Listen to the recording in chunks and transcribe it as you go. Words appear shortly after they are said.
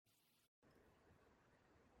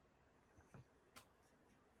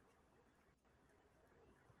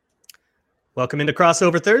Welcome into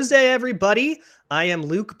Crossover Thursday, everybody. I am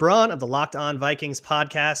Luke Braun of the Locked On Vikings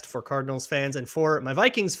podcast for Cardinals fans and for my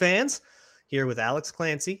Vikings fans, here with Alex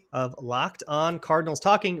Clancy of Locked On Cardinals,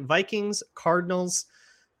 talking Vikings, Cardinals.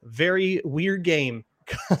 Very weird game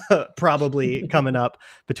probably coming up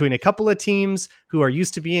between a couple of teams who are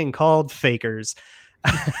used to being called fakers.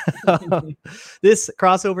 This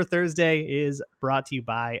Crossover Thursday is brought to you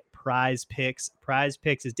by Prize Picks. Prize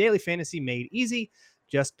Picks is daily fantasy made easy.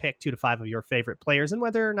 Just pick 2 to 5 of your favorite players and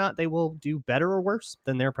whether or not they will do better or worse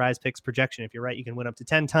than their Prize Picks projection. If you're right, you can win up to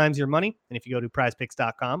 10 times your money. And if you go to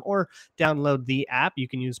prizepicks.com or download the app, you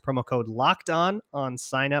can use promo code LOCKEDON on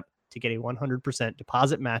sign up to get a 100%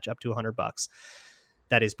 deposit match up to $100.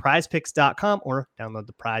 That is prizepicks.com or download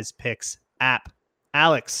the Prize Picks app.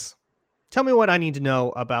 Alex, tell me what I need to know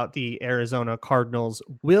about the Arizona Cardinals.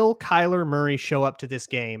 Will Kyler Murray show up to this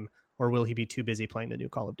game, or will he be too busy playing the new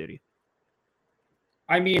Call of Duty?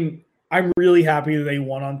 I mean, I'm really happy that they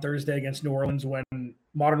won on Thursday against New Orleans when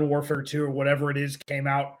Modern Warfare 2 or whatever it is came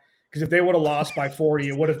out. Because if they would have lost by 40,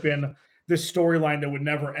 it would have been this storyline that would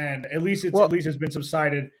never end. At least it's been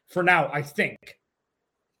subsided for now, I think.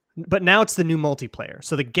 But now it's the new multiplayer.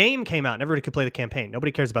 So the game came out and everybody could play the campaign.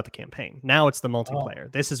 Nobody cares about the campaign. Now it's the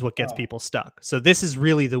multiplayer. This is what gets people stuck. So this is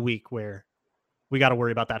really the week where we got to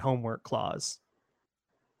worry about that homework clause.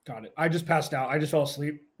 Got it. I just passed out. I just fell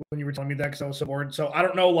asleep when you were telling me that because I was so bored. So I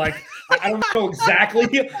don't know, I don't know exactly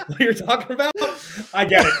what you're talking about. I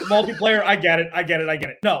get it. Multiplayer, I get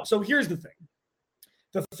it. No, so here's the thing.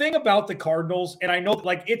 The thing about the Cardinals, and I know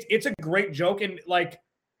it's a great joke, and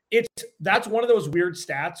that's one of those weird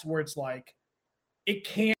stats where it's like it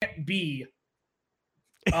can't be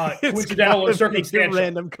coincidental or circumstantial.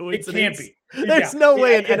 Random coincidence. It can't be. There's no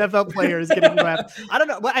way an NFL player is getting wrapped. I don't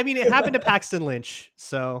know. I mean, it happened to Paxton Lynch.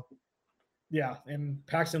 So, yeah, and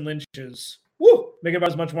Paxton Lynch is making about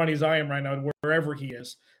as much money as I am right now, wherever he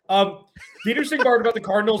is. The interesting part about the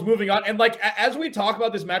Cardinals moving on, and as we talk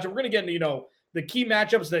about this matchup, we're going to get into the key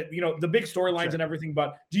matchups that the big storylines and everything.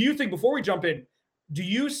 But do you think, before we jump in, do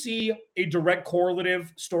you see a direct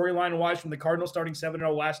correlative storyline-wise from the Cardinals starting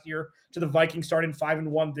 7-0 last year to the Vikings starting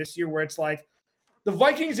 5-1 this year, where it's like the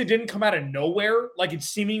Vikings, it didn't come out of nowhere like it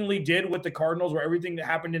seemingly did with the Cardinals, where everything that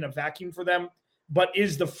happened in a vacuum for them? But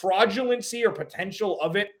is the fraudulency or potential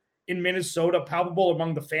of it in Minnesota palpable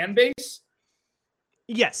among the fan base?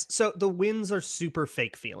 Yes. So the wins are super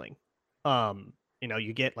fake feeling.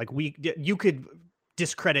 You get you could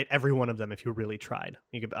discredit every one of them if you really tried.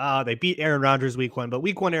 You could, they beat Aaron Rodgers week 1, but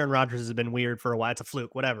week 1 Aaron Rodgers has been weird for a while. It's a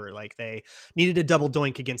fluke, whatever. Like, they needed a double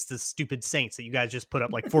doink against the stupid Saints that you guys just put up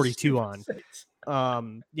 42 on.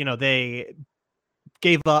 They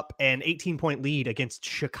gave up an 18-point lead against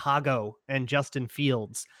Chicago and Justin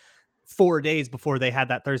Fields 4 days before they had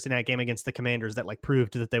that Thursday night game against the Commanders that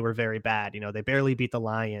proved that they were very bad. They barely beat the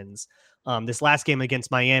Lions. This last game against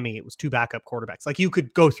Miami, it was 2 backup quarterbacks. You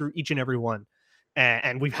could go through each and every one.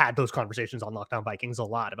 And we've had those conversations on Locked On Vikings a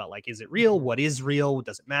lot about is it real? What is real?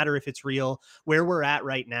 Does it matter if it's real? Where we're at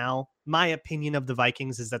right now, my opinion of the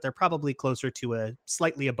Vikings is that they're probably closer to a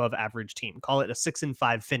slightly above average team. Call it a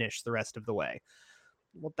 6-5 finish the rest of the way.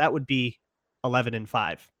 Well, that would be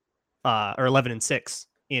 11-5 or 11-6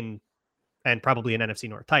 and probably an NFC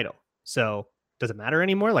North title. So does it matter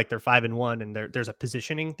anymore? They're 5-1 and there's a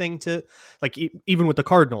positioning thing to even with the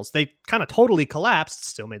Cardinals, they kind of totally collapsed,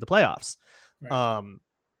 still made the playoffs. Right.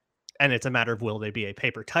 And it's a matter of will they be a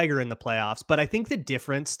paper tiger in the playoffs. But I think the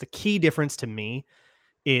key difference to me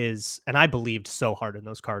is, and I believed so hard in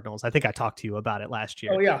those Cardinals. I think I talked to you about it last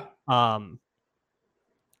year. Oh, yeah.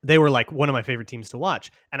 They were one of my favorite teams to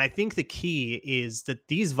watch. And I think the key is that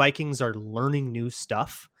these Vikings are learning new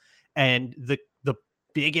stuff. And the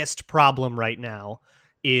biggest problem right now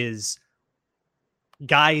is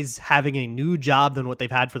guys having a new job than what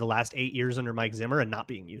they've had for the last 8 years under Mike Zimmer and not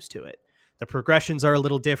being used to it. The progressions are a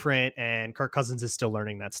little different, and Kirk Cousins is still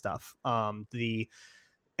learning that stuff. The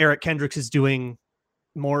Eric Kendricks is doing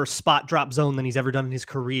more spot drop zone than he's ever done in his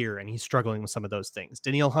career, and he's struggling with some of those things.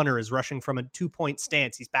 Danielle Hunter is rushing from a 2-point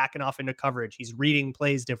stance. He's backing off into coverage. He's reading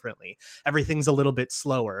plays differently. Everything's a little bit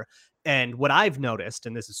slower. And what I've noticed,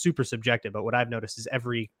 and this is super subjective, but what I've noticed is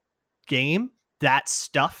every game, that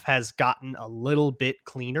stuff has gotten a little bit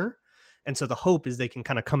cleaner. And so the hope is they can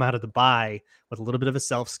kind of come out of the bye with a little bit of a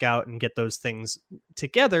self-scout and get those things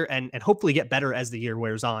together and hopefully get better as the year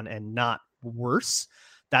wears on and not worse.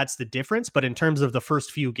 That's the difference. But in terms of the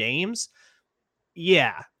first few games,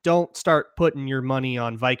 don't start putting your money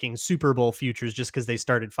on Vikings Super Bowl futures just because they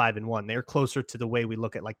started 5-1. They're closer to the way we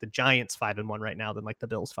look at the Giants 5-1 right now than the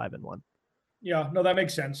Bills 5-1. Yeah, no, that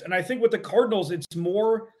makes sense. And I think with the Cardinals, it's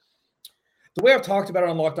more the way I've talked about it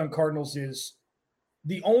on Locked On Cardinals is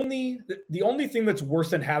the only thing that's worse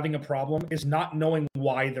than having a problem is not knowing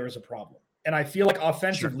why there's a problem. And I feel like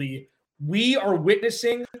offensively, we are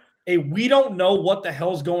witnessing we don't know what the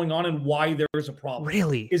hell's going on and why there's a problem.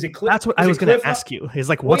 Really? Is it That's what I was going to ask you. Is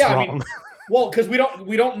like, what's wrong? I mean, well, because we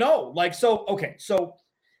don't know. Like, so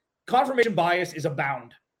confirmation bias is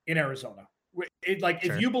abound in Arizona.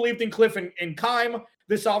 If you believed in Cliff and Keim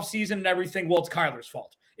this offseason and everything, well, it's Kyler's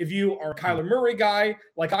fault. If you are a Kyler Murray guy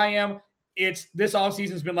like I am, it's this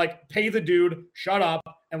offseason's been like, pay the dude, shut up,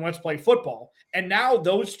 and let's play football. And now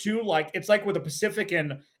those two, like, it's like with the Pacific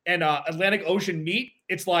and Atlantic Ocean meet,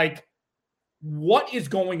 it's like, what is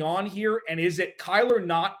going on here? And is it Kyler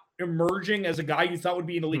not emerging as a guy you thought would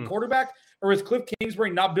be an elite quarterback? Or is Cliff Kingsbury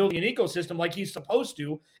not building an ecosystem like he's supposed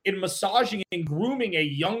to in massaging and grooming a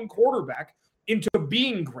young quarterback into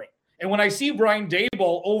being great? And when I see Brian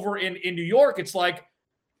Daboll over in New York, it's like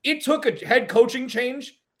it took a head coaching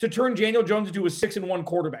change to turn Daniel Jones into a 6-1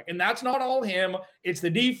 quarterback. And that's not all him. It's the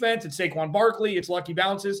defense. It's Saquon Barkley. It's lucky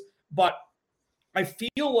bounces. But I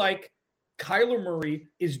feel like Kyler Murray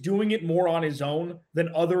is doing it more on his own than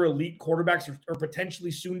other elite quarterbacks or potentially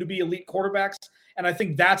soon to be elite quarterbacks. And I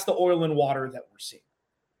think that's the oil and water that we're seeing.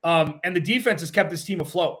 And the defense has kept this team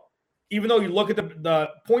afloat. Even though you look at the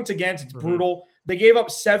points against, it's brutal. They gave up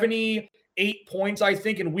 78 points, I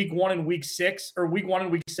think, in week 1 and week 6, or week 1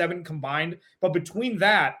 and week 7 combined. But between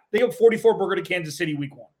that, they have 44 burger to Kansas City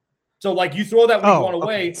week 1. So like you throw that week 1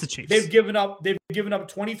 away, it's the Chiefs. they've given up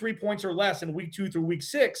 23 points or less in week 2 through week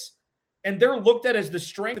 6. And they're looked at as the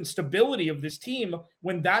strength and stability of this team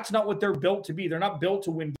when that's not what they're built to be. They're not built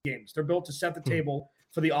to win games. They're built to set the table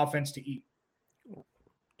for the offense to eat.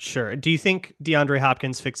 Sure. Do you think DeAndre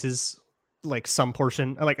Hopkins fixes like some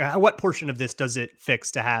portion? Like what portion of this does it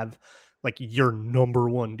fix to have like your number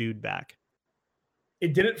one dude back?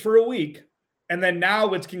 It did it for a week. And then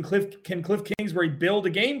now it's can Cliff Kingsbury build a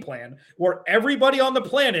game plan where everybody on the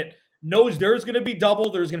planet knows there's going to be double,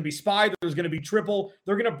 there's going to be spy, there's going to be triple.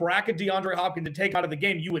 They're going to bracket DeAndre Hopkins to take out of the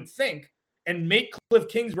game, you would think, and make Cliff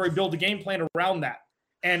Kingsbury build a game plan around that.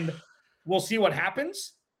 And we'll see what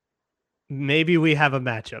happens. Maybe we have a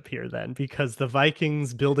matchup here then, because the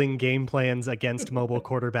Vikings building game plans against mobile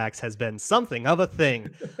quarterbacks has been something of a thing.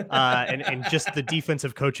 And just the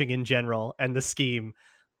defensive coaching in general and the scheme.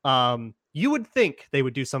 You would think they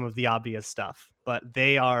would do some of the obvious stuff, but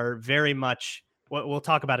they are very much, we'll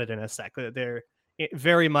talk about it in a sec. They're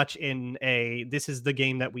very much in this is the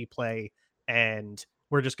game that we play, and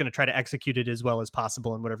we're just going to try to execute it as well as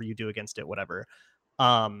possible, and whatever you do against it, whatever.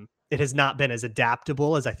 It has not been as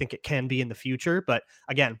adaptable as I think it can be in the future. But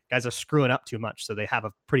again, guys are screwing up too much, so they have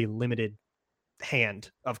a pretty limited hand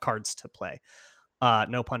of cards to play.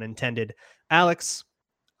 No pun intended. Alex,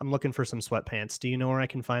 I'm looking for some sweatpants. Do you know where I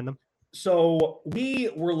can find them? So we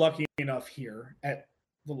were lucky enough here at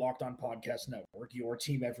the Locked On Podcast Network, your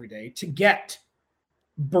team every day, to get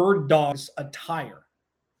Bird Dogs attire.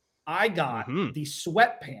 I got the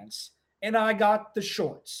sweatpants and I got the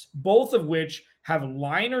shorts, both of which have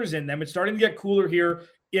liners in them. It's starting to get cooler here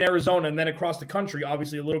in Arizona and then across the country,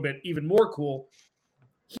 obviously a little bit even more cool.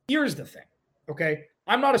 Here's the thing, okay?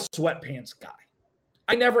 I'm not a sweatpants guy.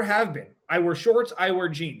 I never have been. I wear shorts, I wear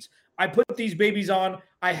jeans. I put these babies on.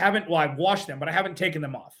 I've washed them, but I haven't taken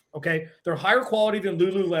them off. Okay. They're higher quality than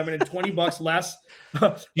Lululemon and $20 less.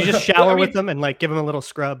 You just shower with them and like give them a little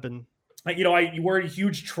scrub and you wear a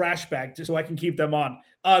huge trash bag just so I can keep them on.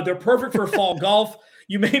 They're perfect for fall golf.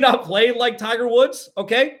 You may not play like Tiger Woods.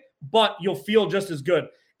 Okay. But you'll feel just as good.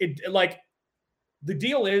 The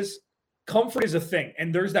deal is comfort is a thing.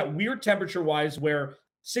 And there's that weird temperature wise where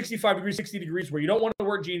 65 degrees, 60 degrees, where you don't want to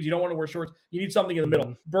wear jeans, you don't want to wear shorts, you need something in the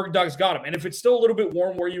middle. Bird Dog's got them. And if it's still a little bit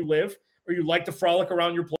warm where you live, or you like to frolic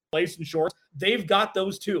around your place in shorts, they've got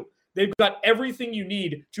those too. They've got everything you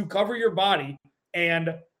need to cover your body,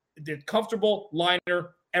 and the comfortable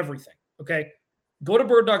liner, everything. Okay. Go to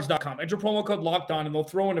birddogs.com, enter promo code Locked On, and they'll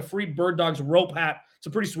throw in a free Bird Dogs rope hat. It's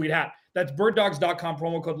a pretty sweet hat. That's birddogs.com,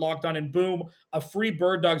 promo code Locked On, and boom, a free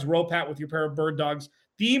Bird Dogs rope hat with your pair of Bird Dogs.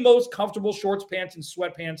 The most comfortable shorts, pants, and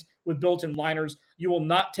sweatpants with built-in liners. You will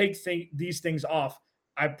not take these things off,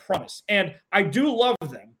 I promise. And I do love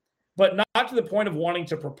them, but not to the point of wanting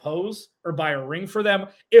to propose or buy a ring for them.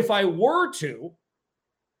 If I were to,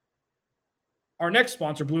 our next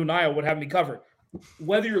sponsor, Blue Nile, would have me covered.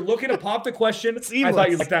 Whether you're looking to pop the question, I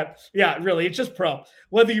thought you like that. Yeah, really, it's just pro.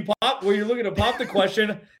 Whether you're looking to pop the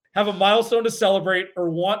question, have a milestone to celebrate, or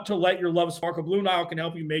want to let your love sparkle, Blue Nile can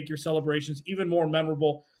help you make your celebrations even more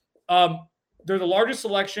memorable. They're the largest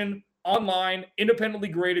selection online, independently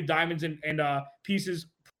graded diamonds and pieces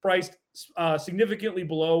priced significantly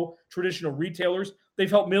below traditional retailers. They've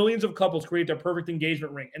helped millions of couples create their perfect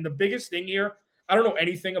engagement ring. And the biggest thing here, I don't know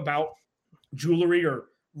anything about jewelry or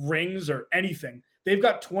rings or anything. They've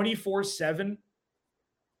got 24/7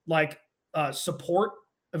 support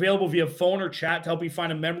available via phone or chat to help you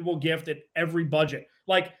find a memorable gift at every budget.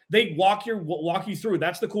 Like they walk you through.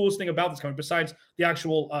 That's the coolest thing about this company, besides the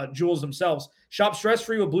actual jewels themselves. Shop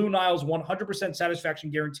stress-free with Blue Nile's 100% satisfaction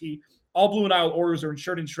guarantee. All Blue Nile orders are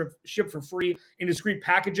insured and shipped for free in discreet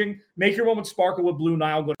packaging. Make your moment sparkle with Blue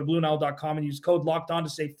Nile. Go to BlueNile.com and use code LOCKEDON to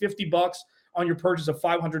save $50 on your purchase of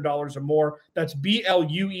 $500 or more. That's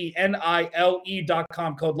BLUENILE.com,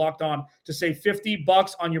 code locked on to save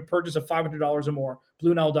 $50 on your purchase of $500 or more.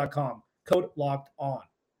 BlueNile.com, code locked on.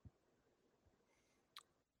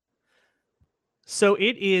 So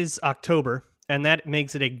it is October, and that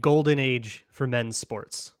makes it a golden age for men's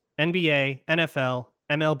sports. NBA, NFL,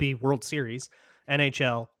 MLB, World Series,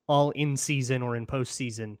 NHL, all in season or in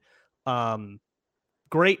postseason.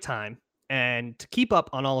 Great time. And to keep up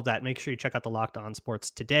on all of that, make sure you check out the Locked On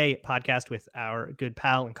Sports Today podcast with our good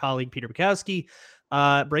pal and colleague, Peter Bukowski,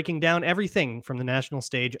 breaking down everything from the national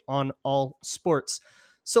stage on all sports.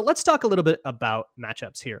 So let's talk a little bit about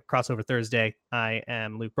matchups here. Crossover Thursday. I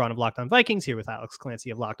am Luke Braun of Locked On Vikings here with Alex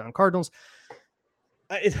Clancy of Locked On Cardinals.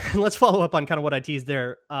 Let's follow up on kind of what I teased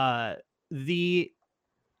there. The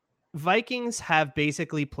Vikings have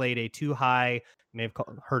basically played a too high, you may have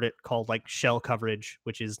heard it called like shell coverage,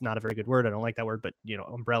 which is not a very good word. I don't like that word, but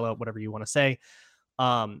umbrella, whatever you want to say.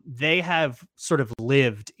 They have sort of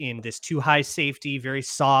lived in this too high safety, very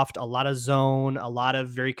soft, a lot of zone, a lot of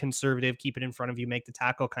very conservative, keep it in front of you, make the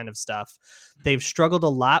tackle kind of stuff. They've struggled a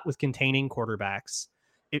lot with containing quarterbacks.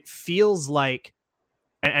 It feels like,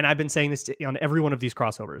 and I've been saying this on every one of these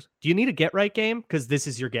crossovers, do you need a get right game? Because this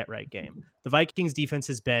is your get right game. The Vikings defense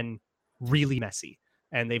has been really messy,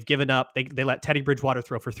 and they've given up. They let Teddy Bridgewater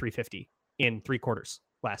throw for 350 in 3 quarters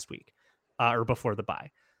last week or before the bye.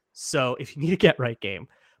 So if you need a get right game,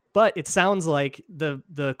 but it sounds like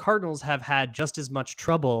the Cardinals have had just as much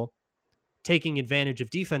trouble taking advantage of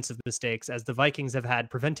defensive mistakes as the Vikings have had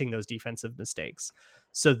preventing those defensive mistakes.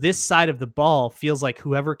 So this side of the ball feels like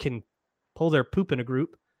whoever can pull their poop in a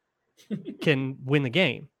group can win the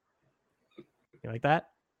game. You like that?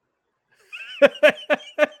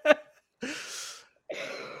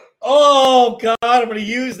 Oh, God, I'm going to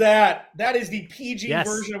use that. That is the PG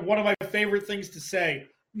version of one of my favorite things to say.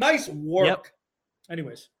 Nice work. Yep.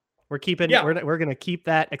 Anyways. We're keeping we're going to keep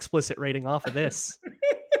that explicit rating off of this.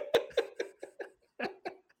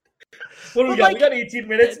 What do we got? We got 18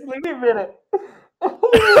 minutes. Leave me a minute.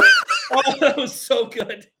 Oh, that was so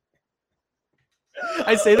good.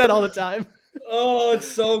 I say that all the time. Oh, it's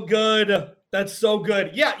so good. That's so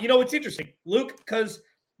good. Yeah, it's interesting, Luke, because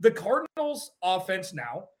the Cardinals' offense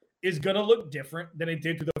now is going to look different than it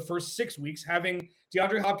did through the first 6 weeks, having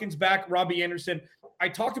DeAndre Hopkins back, Robbie Anderson. I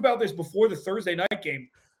talked about this before the Thursday night game.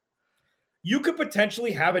 You could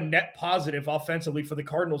potentially have a net positive offensively for the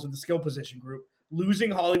Cardinals in the skill position group,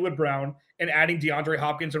 losing Hollywood Brown and adding DeAndre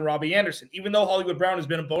Hopkins and Robbie Anderson. Even though Hollywood Brown has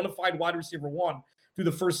been a bona fide wide receiver 1 through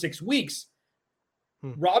the first 6 weeks,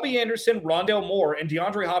 Robbie Anderson, Rondale Moore, and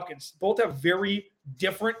DeAndre Hopkins both have very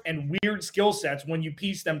different and weird skill sets when you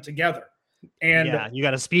piece them together. And yeah, you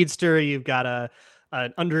got a speedster, you've got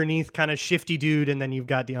an underneath kind of shifty dude, and then you've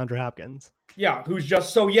got DeAndre Hopkins. Yeah, who's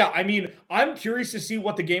just so, yeah, I mean, I'm curious to see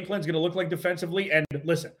what the game plan is going to look like defensively. And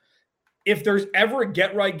listen, if there's ever a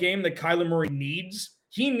get-right game that Kyler Murray needs,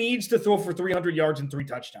 he needs to throw for 300 yards and 3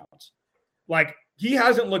 touchdowns. Like, he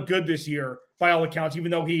hasn't looked good this year by all accounts,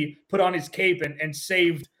 even though he put on his cape and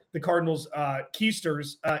saved the Cardinals'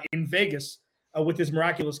 keisters in Vegas with his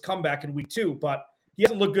miraculous comeback in week 2. But he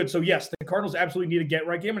hasn't looked good. So, yes, the Cardinals absolutely need a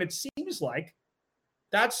get-right game. And it seems like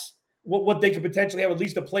that's what they could potentially have. At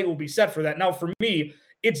least the plate will be set for that. Now, for me,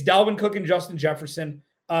 it's Dalvin Cook and Justin Jefferson.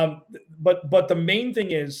 But the main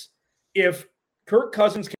thing is, if Kirk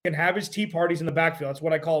Cousins can have his tea parties in the backfield, that's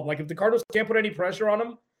what I call them. Like, if the Cardinals can't put any pressure on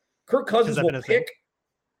him, Kirk Cousins will pick.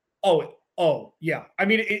 Oh, yeah. I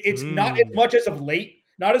mean, it's not as much as of late.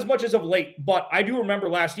 Not as much as of late. But I do remember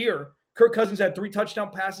last year, Kirk Cousins had 3 touchdown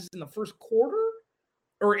passes in the first quarter.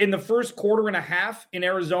 Or in the first quarter and a half in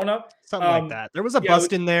Arizona. Something like that. There was a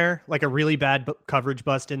bust in there, like a really bad coverage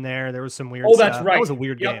bust in there. There was some weird stuff. That's right. That was a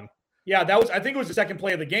weird game. Yeah, I think it was the second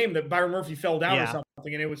play of the game that Byron Murphy fell down or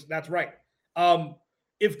something, and that's right.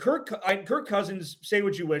 If Kirk Cousins, say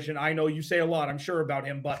what you wish, and I know you say a lot, I'm sure, about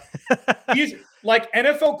him, but he's like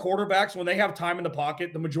NFL quarterbacks, when they have time in the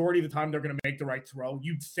pocket, the majority of the time they're going to make the right throw.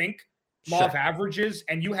 You'd think law of averages,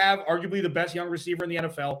 and you have arguably the best young receiver in the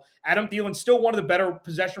NFL. Adam Thielen's still one of the better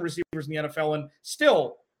possession receivers in the NFL, and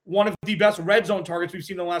still one of the best red zone targets we've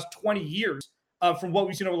seen in the last 20 years from what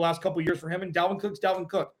we've seen over the last couple of years for him. And Dalvin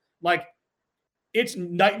Cook. Like, it's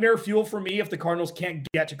nightmare fuel for me if the Cardinals can't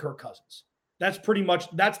get to Kirk Cousins. That's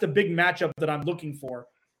the big matchup that I'm looking for.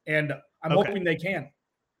 And I'm hoping they can.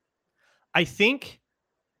 I think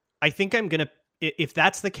I'm going to, if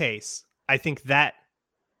that's the case, I think that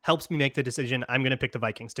helps me make the decision. I'm going to pick the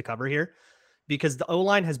Vikings to cover here because the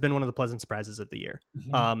O-line has been one of the pleasant surprises of the year.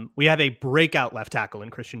 Mm-hmm. We have a breakout left tackle in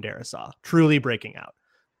Christian Darrisaw, truly breaking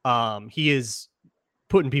out. He is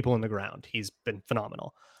putting people in the ground. He's been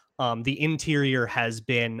phenomenal. The interior has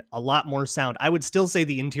been a lot more sound. I would still say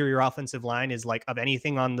the interior offensive line is like of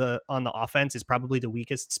anything on the offense is probably the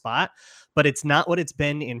weakest spot, but it's not what it's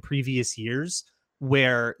been in previous years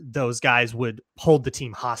where those guys would hold the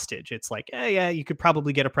team hostage. It's like, yeah, you could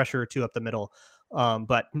probably get a pressure or two up the middle,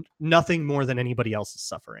 but nothing more than anybody else is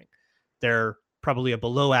suffering. They're probably a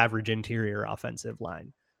below average interior offensive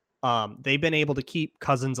line. They've been able to keep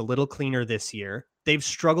Cousins a little cleaner this year. They've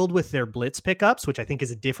struggled with their blitz pickups, which I think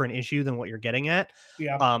is a different issue than what you're getting at.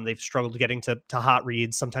 Yeah. They've struggled getting to hot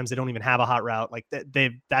reads. Sometimes they don't even have a hot route. Like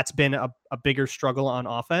that's been a bigger struggle on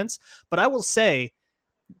offense. But I will say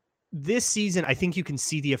this season, I think you can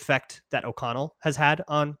see the effect that O'Connell has had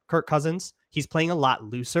on Kirk Cousins. He's playing a lot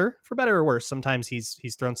looser, for better or worse. Sometimes he's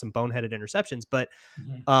thrown some boneheaded interceptions, but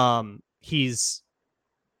he's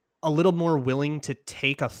a little more willing to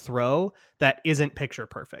take a throw that isn't picture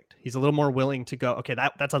perfect. He's a little more willing to go, okay,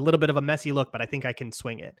 that's a little bit of a messy look, but I think I can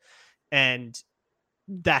swing it. And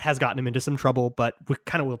that has gotten him into some trouble, but we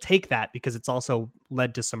kind of will take that because it's also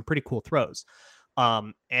led to some pretty cool throws.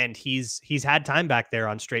 And he's had time back there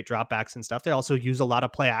on straight dropbacks and stuff. They also use a lot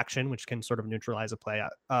of play action, which can sort of neutralize a play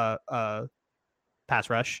pass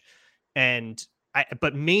rush.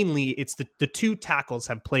 But mainly it's the two tackles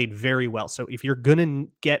have played very well. So if you're going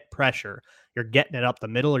to get pressure, you're getting it up the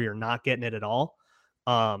middle or you're not getting it at all.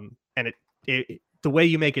 And the way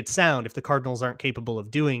you make it sound, if the Cardinals aren't capable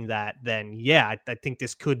of doing that, then yeah, I think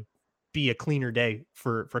this could be a cleaner day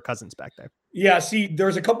for Cousins back there. Yeah, see,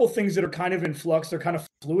 there's a couple things that are kind of in flux. They're kind of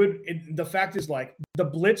fluid. The fact is, like, the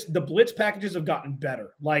blitz packages have gotten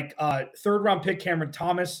better. Like, third round pick Cameron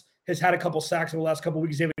Thomas has had a couple sacks in the last couple of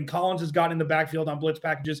weeks. David Collins has gotten in the backfield on blitz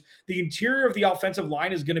packages. The interior of the offensive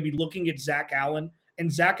line is going to be looking at Zach Allen.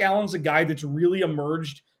 And Zach Allen's a guy that's really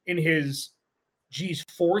emerged in his,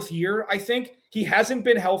 fourth year, I think. He hasn't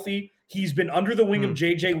been healthy. He's been under the wing of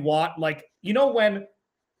J.J. Watt. Like, when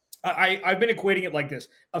I've been equating it like this.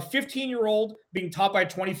 A 15-year-old being taught by a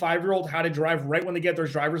 25-year-old how to drive right when they get their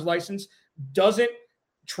driver's license doesn't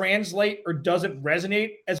translate or doesn't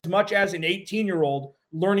resonate as much as an 18-year-old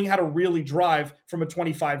learning how to really drive from a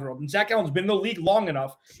 25-year-old. And Zach Allen's been in the league long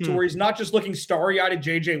enough to where he's not just looking starry-eyed at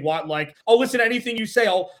J.J. Watt like, I'll listen to anything you say.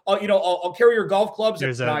 I'll carry your golf clubs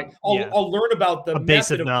at night. I'll learn about the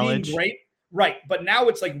method of knowledge. Being great. Right. But now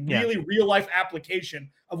it's like really real-life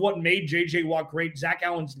application of what made J.J. Watt great. Zach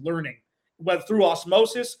Allen's learning, whether through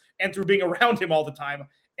osmosis and through being around him all the time.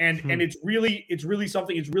 And it's really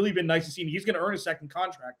something. It's really been nice to see him. He's going to earn a second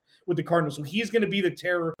contract with the Cardinals. So he's going to be the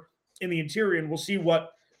terror in the interior, and we'll see what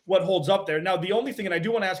holds up there. Now, the only thing, and I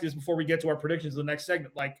do want to ask you this before we get to our predictions of the next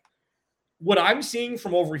segment, like what I'm seeing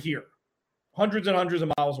from over here, hundreds and hundreds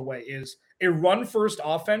of miles away, is a run-first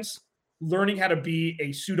offense learning how to be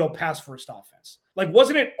a pseudo pass-first offense. Like,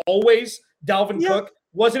 wasn't it always Dalvin Cook?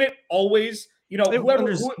 Wasn't it always, who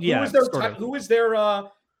is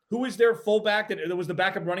their fullback that was the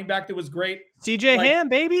backup running back that was great? CJ Ham,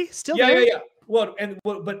 baby, still there. Yeah. Well,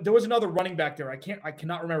 but there was another running back there. I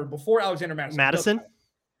cannot remember before Alexander Madison.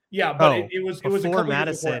 Yeah, but it was a couple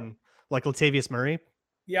Madison, like Latavius Murray.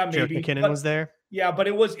 Yeah, maybe Jarek McKinnon was there. Yeah, but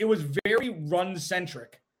it was very run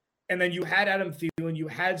centric, and then you had Adam Thielen, you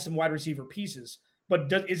had some wide receiver pieces. But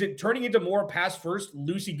is it turning into more pass first,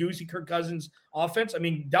 loosey goosey Kirk Cousins offense? I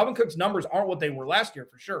mean, Dalvin Cook's numbers aren't what they were last year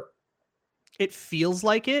for sure. It feels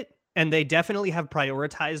like it. And they definitely have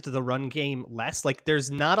prioritized the run game less. Like there's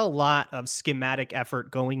not a lot of schematic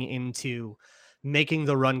effort going into making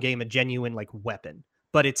the run game a genuine like weapon,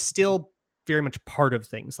 but it's still very much part of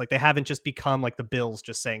things. Like they haven't just become like the Bills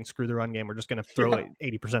just saying, screw the run game. We're just going to throw it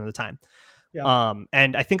 80% of the time. Yeah.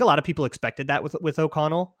 And I think a lot of people expected that with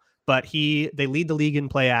O'Connell, but they lead the league in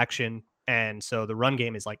play action. And so the run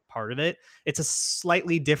game is like part of it. It's a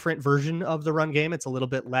slightly different version of the run game. It's a little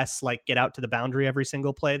bit less like get out to the boundary every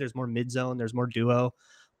single play. There's more mid zone. There's more duo.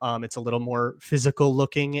 It's a little more physical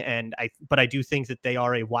looking. But I do think that they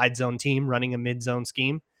are a wide zone team running a mid zone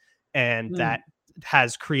scheme. And that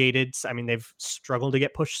has created, I mean, they've struggled to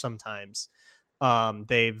get pushed sometimes.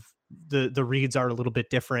 They've the reads are a little bit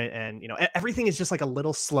different, and everything is just like a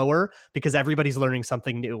little slower because everybody's learning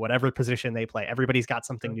something new. Whatever position they play, everybody's got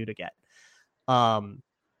something new to get.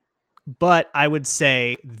 But I would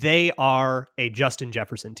say they are a Justin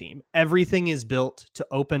Jefferson team. Everything is built to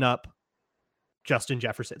open up Justin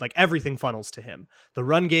Jefferson. Like everything funnels to him. The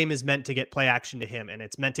run game is meant to get play action to him, and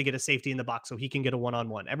it's meant to get a safety in the box so he can get a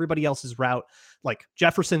one-on-one. Everybody else's route, like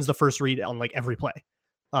Jefferson's the first read on like every play.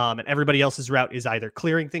 And everybody else's route is either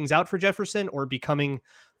clearing things out for Jefferson or becoming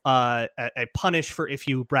a punish for if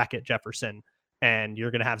you bracket Jefferson, and you're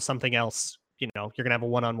going to have something else. You're going to have a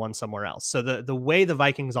one-on-one somewhere else. So the way the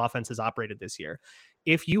Vikings offense has operated this year,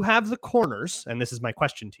 if you have the corners, and this is my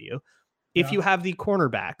question to you, if you have the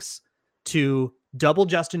cornerbacks to double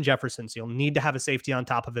Justin Jefferson, so you'll need to have a safety on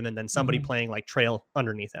top of him and then somebody playing like trail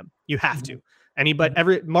underneath him. You have to.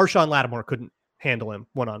 Marshawn Lattimore couldn't handle him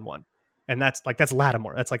one-on-one. And that's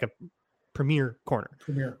Lattimore. That's like a premier corner.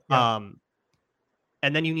 Yeah.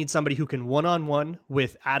 And then you need somebody who can one-on-one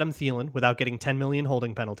with Adam Thielen without getting 10 million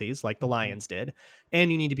holding penalties like the Lions did.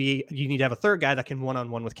 And you need to have a third guy that can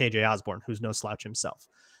one-on-one with KJ Osborne, who's no slouch himself.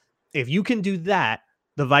 If you can do that,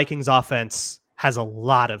 the Vikings offense has a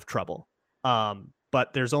lot of trouble.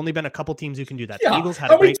 But there's only been a couple teams who can do that. Yeah. The Eagles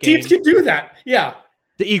had a great game. How many teams can do that? Yeah.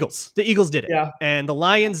 The Eagles did it. Yeah. And the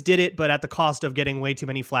Lions did it, but at the cost of getting way too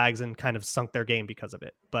many flags and kind of sunk their game because of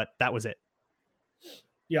it. But that was it.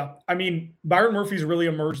 Yeah, I mean, Byron Murphy's really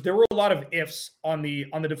emerged. There were a lot of ifs on the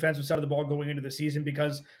defensive side of the ball going into the season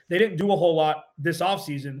because they didn't do a whole lot this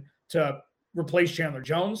offseason to replace Chandler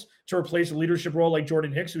Jones, to replace a leadership role like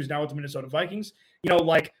Jordan Hicks, who's now with the Minnesota Vikings.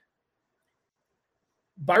 Like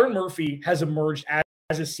Byron Murphy has emerged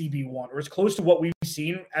as a CB1, or as close to what we've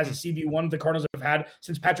seen as a CB1 the Cardinals have had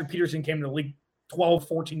since Patrick Peterson came to the league 12,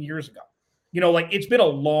 14 years ago. It's been a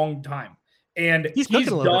long time. And he's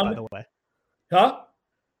cooking a little bit, by the way. Huh?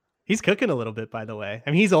 He's cooking a little bit, by the way.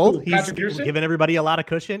 I mean, he's old. He's Peterson? Giving everybody a lot of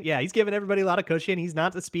cushion. Yeah, he's giving everybody a lot of cushion. He's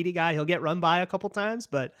not the speedy guy. He'll get run by a couple times,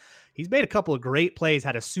 but he's made a couple of great plays,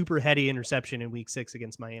 had a super heady interception in week 6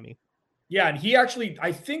 against Miami. Yeah, and he actually,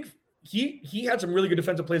 I think he had some really good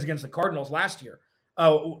defensive plays against the Cardinals last year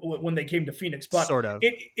when they came to Phoenix. But sort of.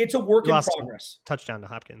 It's a work in progress. Touchdown to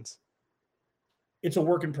Hopkins. It's a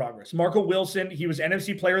work in progress. Marco Wilson, he was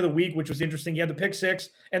NFC Player of the Week, which was interesting. He had the pick 6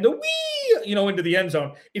 and the into the end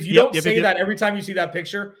zone. If you don't say that every time you see that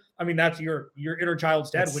picture, I mean, that's your inner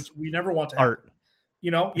child's dead, which we never want to have. Art.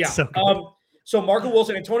 Yeah. So Marco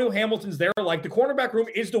Wilson, Antonio Hamilton's there. Like the cornerback room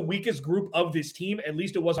is the weakest group of this team. At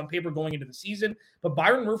least it was on paper going into the season. But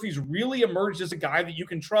Byron Murphy's really emerged as a guy that you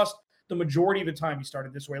can trust the majority of the time. He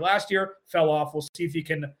started this way last year, fell off. We'll see if he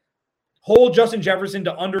can hold Justin Jefferson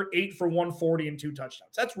to under 8 for 140 and 2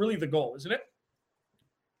 touchdowns. That's really the goal, isn't it?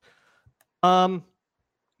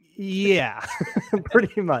 Yeah,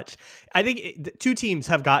 pretty much. I think 2 teams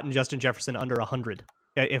have gotten Justin Jefferson under 100.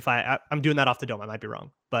 If I'm doing that off the dome, I might be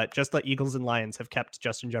wrong, but just the Eagles and Lions have kept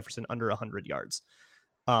Justin Jefferson under 100 yards.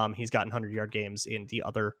 He's gotten 100-yard games in the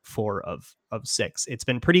other 4 of 6. It's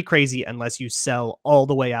been pretty crazy unless you sell all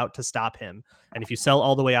the way out to stop him. And if you sell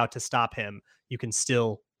all the way out to stop him, you can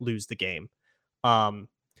still lose the game.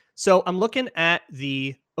 So I'm looking at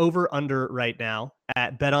the over-under right now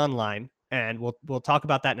at BetOnline, and we'll talk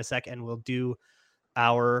about that in a sec, and we'll do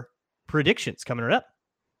our predictions coming right up.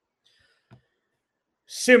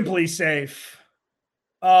 Simply Safe.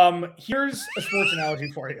 Here's a sports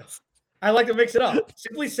analogy for you. I like to mix it up.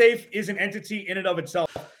 Simply Safe is an entity in and of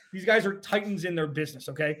itself. These guys are titans in their business,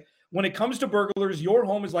 okay? When it comes to burglars, your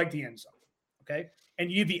home is like the end zone, okay?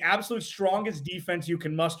 And you need the absolute strongest defense you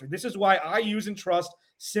can muster. This is why I use and trust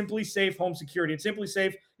Simply Safe Home Security. At Simply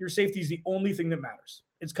Safe, your safety is the only thing that matters.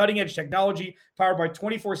 It's cutting-edge technology powered by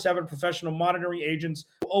 24/7 professional monitoring agents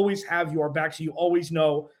who always have your back, so you always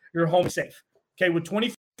know your home is safe. Okay, with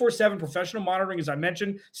 24/7 professional monitoring, as I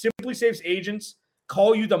mentioned, Simply Safe's agents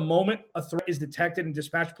call you the moment a threat is detected and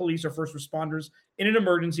dispatch police or first responders in an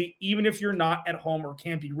emergency, even if you're not at home or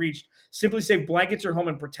can't be reached. Simply Safe blankets your home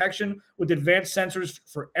in protection with advanced sensors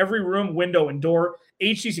for every room, window, and door,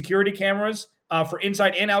 HD security cameras for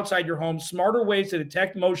inside and outside your home, smarter ways to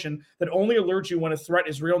detect motion that only alert you when a threat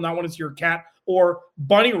is real, not when it's your cat or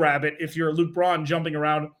bunny rabbit if you're Luke Braun jumping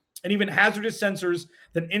around, and even hazardous sensors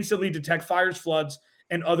that instantly detect fires, floods,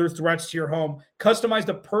 and other threats to your home. Customize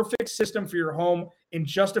the perfect system for your home in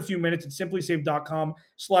just a few minutes at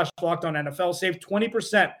simplysafe.com/LockedOnNFL. Save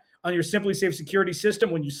 20% on your Simply Safe security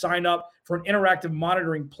system when you sign up for an interactive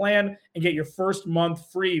monitoring plan and get your first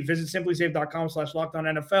month free. Visit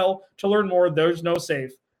simplysafe.com/LockedOnNFL to learn more. There's no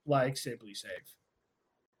safe like Simply Safe.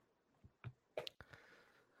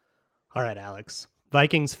 All right, Alex.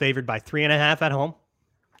 Vikings favored by 3.5 at home.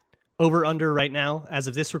 Over under right now, as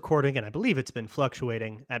of this recording, and I believe it's been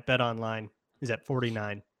fluctuating at Bet Online, is at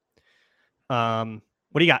 49. What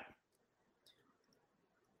do you got?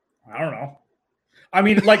 I don't know. I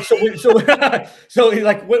mean, like, so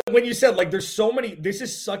like when you said, like, there's so many, this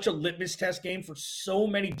is such a litmus test game for so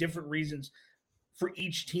many different reasons for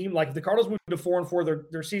each team. Like, if the Cardinals move to 4-4,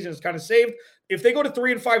 their season is kind of saved. If they go to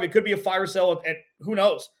 3-5, it could be a fire sale at who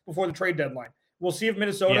knows before the trade deadline. We'll see if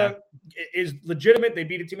Minnesota is legitimate. They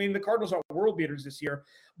beat a team. I mean, the Cardinals aren't world beaters this year,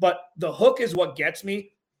 but the hook is what gets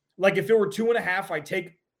me. Like, if it were 2.5, I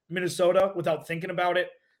take Minnesota without thinking about it.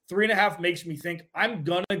 3.5 makes me think I'm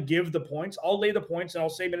going to give the points. I'll lay the points and I'll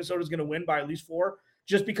say Minnesota's going to win by at least 4,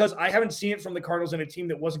 just because I haven't seen it from the Cardinals in a team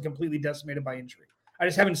that wasn't completely decimated by injury. I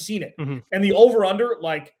just haven't seen it. Mm-hmm. And the over-under,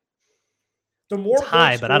 like, the more it's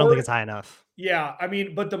high, but I don't think it's high enough. Yeah, I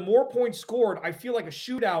mean, but the more points scored, I feel like a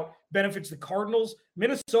shootout benefits the Cardinals.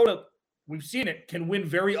 Minnesota, we've seen it, can win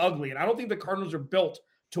very ugly. And I don't think the Cardinals are built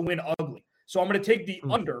to win ugly. So I'm going to take the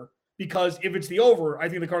under, because if it's the over, I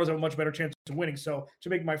think the Cardinals have a much better chance of winning. So to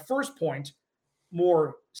make my first point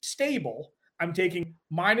more stable, I'm taking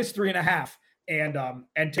minus 3.5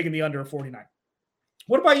 and taking the under 49.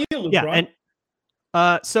 What about you, Luke? Yeah,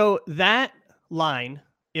 and so that line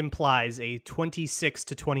implies a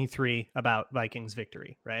 26-23 about Vikings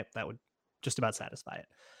victory, right? That would just about satisfy it.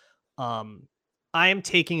 I am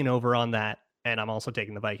taking an over on that, and I'm also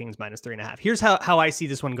taking the Vikings minus 3.5. Here's how I see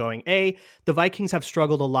this one going. The Vikings have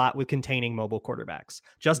struggled a lot with containing mobile quarterbacks.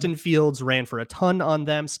 Justin Fields ran for a ton on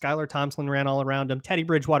them. Skylar Thompson ran all around him. Teddy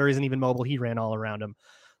Bridgewater isn't even mobile. He ran all around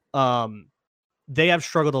him. They have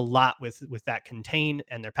struggled a lot with that contain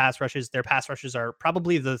and their pass rushes. Their pass rushes are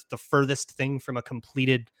probably the furthest thing from a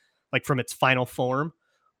completed, like from its final form.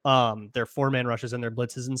 Their 4-man rushes and their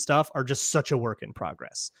blitzes and stuff are just such a work in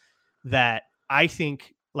progress that I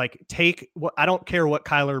think, like, take what, I don't care what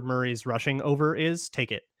Kyler Murray's rushing over is,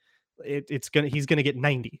 take it. He's gonna get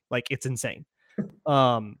 90. Like, it's insane.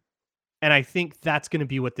 And I think that's going to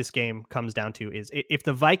be what this game comes down to, is if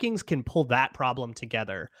the Vikings can pull that problem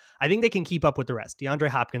together, I think they can keep up with the rest. DeAndre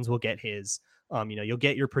Hopkins will get his, you'll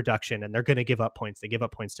get your production, and they're going to give up points. They give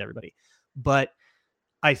up points to everybody. But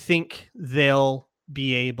I think they'll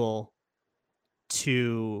be able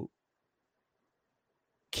to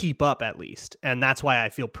keep up at least. And that's why I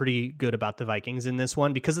feel pretty good about the Vikings in this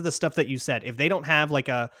one, because of the stuff that you said. If they don't have like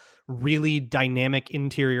a really dynamic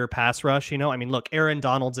interior pass rush, I mean, look, Aaron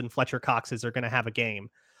Donalds and Fletcher Coxes are going to have a game,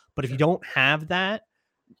 but if you don't have that,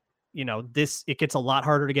 it gets a lot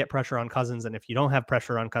harder to get pressure on Cousins. And if you don't have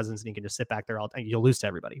pressure on Cousins and you can just sit back there you'll lose to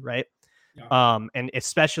everybody. Right. Yeah. And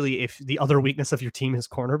especially if the other weakness of your team is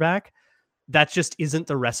cornerback, that just isn't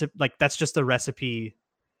the recipe. Like, that's just the recipe.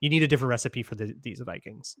 You need a different recipe for these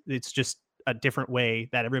Vikings. It's just a different way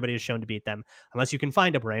that everybody has shown to beat them, unless you can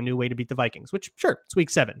find a brand new way to beat the Vikings, which, sure, it's week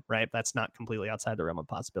 7, right? That's not completely outside the realm of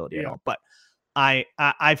possibility at all. But I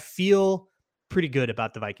feel pretty good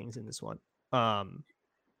about the Vikings in this one. I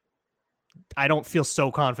don't feel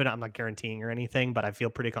so confident. I'm not guaranteeing or anything, but I feel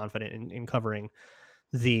pretty confident in covering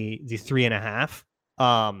the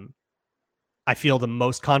 3.5. I feel the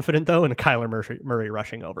most confident, though, in Kyler Murray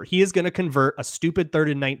rushing over. He is going to convert a stupid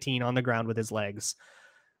 3rd and 19 on the ground with his legs.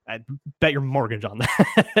 I bet your mortgage on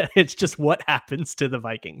that. It's just what happens to the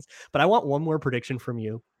Vikings. But I want one more prediction from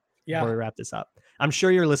you before we wrap this up. I'm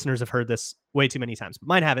sure your listeners have heard this way too many times, but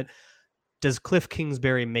mine haven't. Does Cliff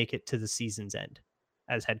Kingsbury make it to the season's end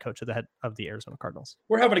as head coach of the Arizona Cardinals?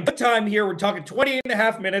 We're having a good time here. We're talking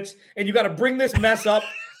 20.5 minutes, and you got to bring this mess up.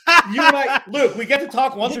 You and I, Luke, we get to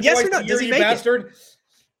talk once or twice a year, you bastard.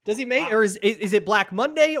 Does he make it? Or is it Black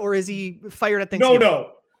Monday, or is he fired at Thanksgiving?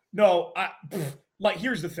 No. Like,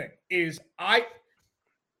 here's the thing,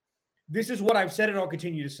 this is what I've said and I'll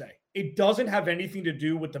continue to say. It doesn't have anything to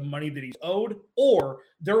do with the money that he's owed or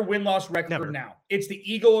their win-loss record now. It's the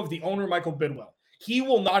ego of the owner, Michael Bidwell. He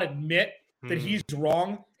will not admit that he's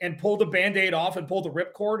wrong and pull the Band-Aid off and pull the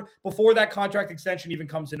ripcord before that contract extension even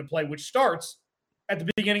comes into play, which starts at the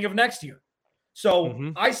beginning of next year.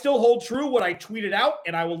 So I still hold true what I tweeted out,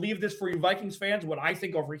 and I will leave this for you Vikings fans, what I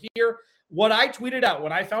think over here. What I tweeted out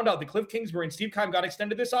when I found out that Cliff Kingsbury and Steve Keim got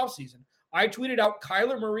extended this offseason, I tweeted out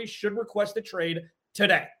Kyler Murray should request a trade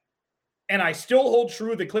today. And I still hold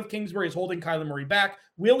true that Cliff Kingsbury is holding Kyler Murray back.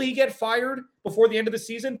 Will he get fired before the end of the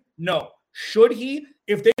season? No. Should he?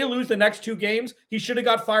 If they lose the next 2 games, he should have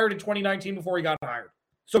got fired in 2019 before he got hired.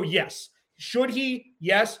 So yes. Should he?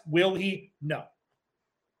 Yes. Will he? No.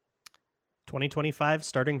 2025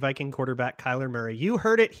 starting Viking quarterback Kyler Murray. You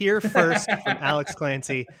heard it here first from Alex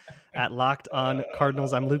Clancy. at Locked On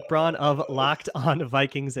Cardinals. I'm Luke Braun of Locked On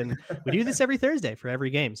Vikings, and we do this every Thursday for every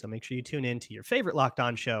game. So make sure you tune in to your favorite Locked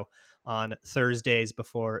On show on Thursdays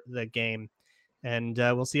before the game. And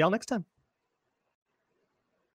we'll see y'all next time.